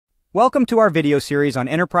Welcome to our video series on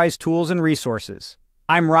enterprise tools and resources.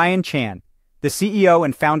 I'm Ryan Chan, the CEO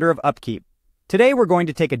and founder of UpKeep. Today we're going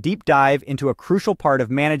to take a deep dive into a crucial part of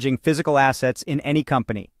managing physical assets in any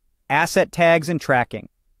company: asset tags and tracking.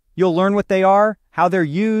 You'll learn what they are, how they're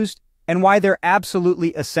used, and why they're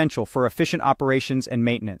absolutely essential for efficient operations and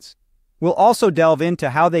maintenance. We'll also delve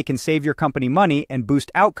into how they can save your company money and boost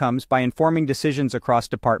outcomes by informing decisions across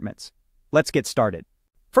departments. Let's get started.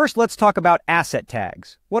 First, let's talk about asset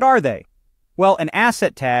tags. What are they? Well, an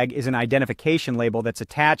asset tag is an identification label that's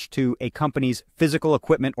attached to a company's physical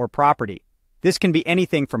equipment or property. This can be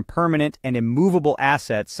anything from permanent and immovable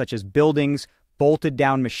assets such as buildings,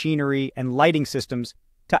 bolted-down machinery, and lighting systems,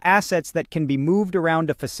 to assets that can be moved around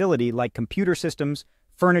a facility like computer systems,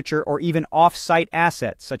 furniture, or even off-site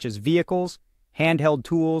assets such as vehicles, handheld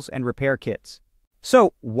tools, and repair kits.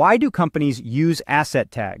 So, why do companies use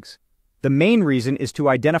asset tags? The main reason is to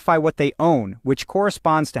identify what they own, which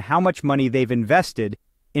corresponds to how much money they've invested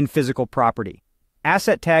in physical property.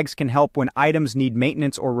 Asset tags can help when items need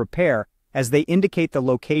maintenance or repair, as they indicate the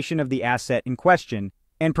location of the asset in question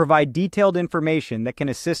and provide detailed information that can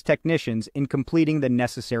assist technicians in completing the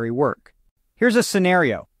necessary work. Here's a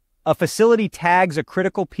scenario. A facility tags a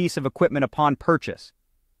critical piece of equipment upon purchase.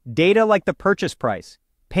 Data like the purchase price,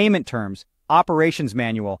 payment terms, operations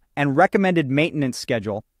manual, and recommended maintenance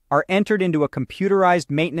schedule are entered into a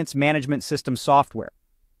computerized maintenance management system software.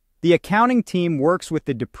 The accounting team works with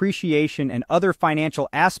the depreciation and other financial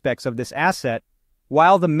aspects of this asset,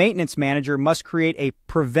 while the maintenance manager must create a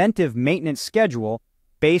preventive maintenance schedule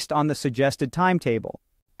based on the suggested timetable.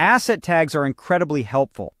 Asset tags are incredibly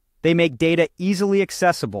helpful. They make data easily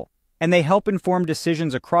accessible, and they help inform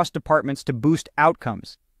decisions across departments to boost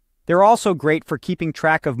outcomes. They're also great for keeping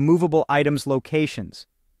track of movable items' locations.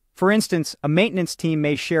 For instance, a maintenance team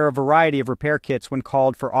may share a variety of repair kits when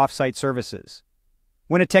called for off-site services.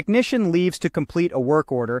 When a technician leaves to complete a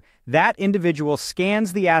work order, that individual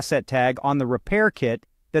scans the asset tag on the repair kit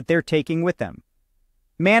that they're taking with them.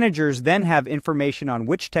 Managers then have information on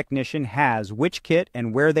which technician has which kit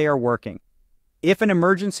and where they are working. If an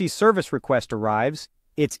emergency service request arrives,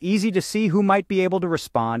 it's easy to see who might be able to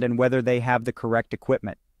respond and whether they have the correct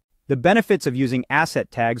equipment. The benefits of using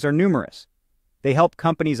asset tags are numerous. They help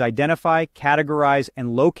companies identify, categorize,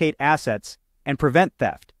 and locate assets and prevent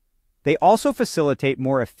theft. They also facilitate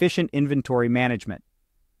more efficient inventory management.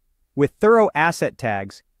 With thorough asset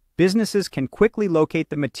tags, businesses can quickly locate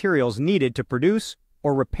the materials needed to produce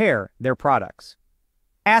or repair their products.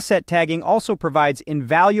 Asset tagging also provides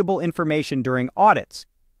invaluable information during audits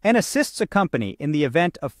and assists a company in the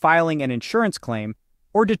event of filing an insurance claim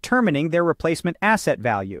or determining their replacement asset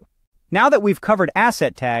value. Now that we've covered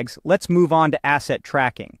asset tags, let's move on to asset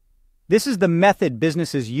tracking. This is the method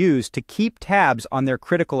businesses use to keep tabs on their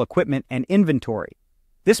critical equipment and inventory.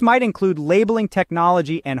 This might include labeling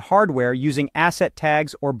technology and hardware using asset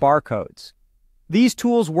tags or barcodes. These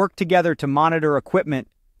tools work together to monitor equipment,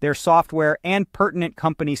 their software, and pertinent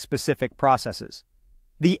company-specific processes.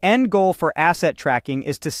 The end goal for asset tracking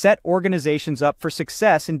is to set organizations up for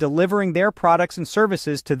success in delivering their products and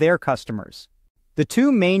services to their customers. The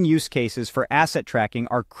two main use cases for asset tracking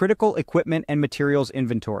are critical equipment and materials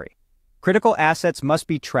inventory. Critical assets must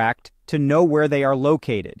be tracked to know where they are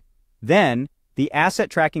located. Then, the asset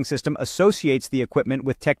tracking system associates the equipment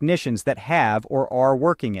with technicians that have or are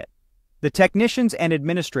working it. The technicians and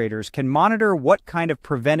administrators can monitor what kind of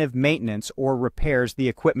preventive maintenance or repairs the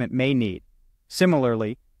equipment may need.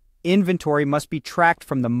 Similarly, inventory must be tracked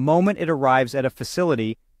from the moment it arrives at a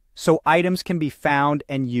facility so items can be found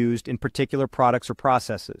and used in particular products or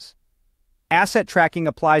processes. Asset tracking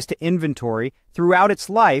applies to inventory throughout its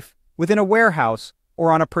life within a warehouse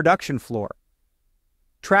or on a production floor.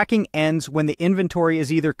 Tracking ends when the inventory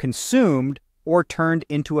is either consumed or turned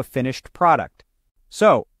into a finished product.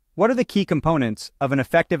 So, what are the key components of an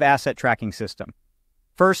effective asset tracking system?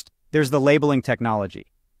 First, there's the labeling technology.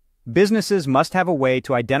 Businesses must have a way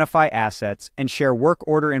to identify assets and share work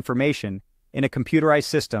order information in a computerized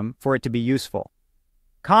system for it to be useful.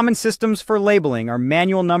 Common systems for labeling are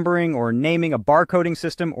manual numbering or naming, a barcoding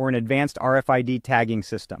system, or an advanced RFID tagging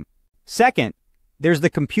system. Second, there's the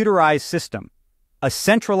computerized system. A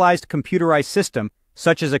centralized computerized system,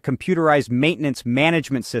 such as a computerized maintenance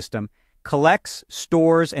management system, collects,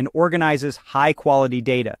 stores, and organizes high-quality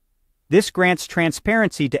data. This grants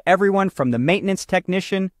transparency to everyone from the maintenance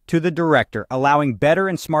technician to the director, allowing better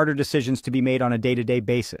and smarter decisions to be made on a day-to-day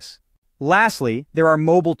basis. Lastly, there are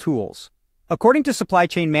mobile tools. According to Supply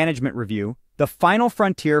Chain Management Review, the final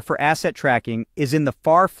frontier for asset tracking is in the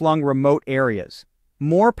far-flung remote areas.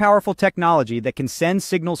 More powerful technology that can send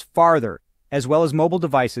signals farther, as well as mobile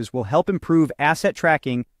devices, will help improve asset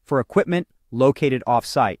tracking for equipment located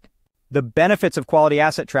off-site. The benefits of quality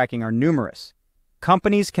asset tracking are numerous.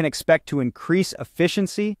 Companies can expect to increase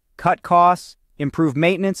efficiency, cut costs, improve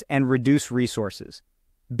maintenance, and reduce resources.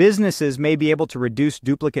 Businesses may be able to reduce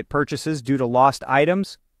duplicate purchases due to lost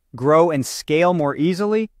items, grow and scale more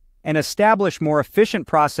easily, and establish more efficient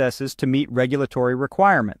processes to meet regulatory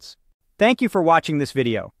requirements. Thank you for watching this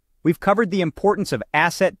video. We've covered the importance of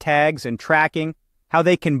asset tags and tracking, how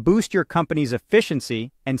they can boost your company's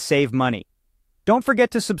efficiency and save money. Don't forget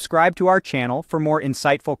to subscribe to our channel for more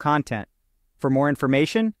insightful content. For more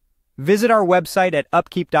information, visit our website at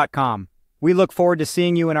upkeep.com. We look forward to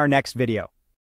seeing you in our next video.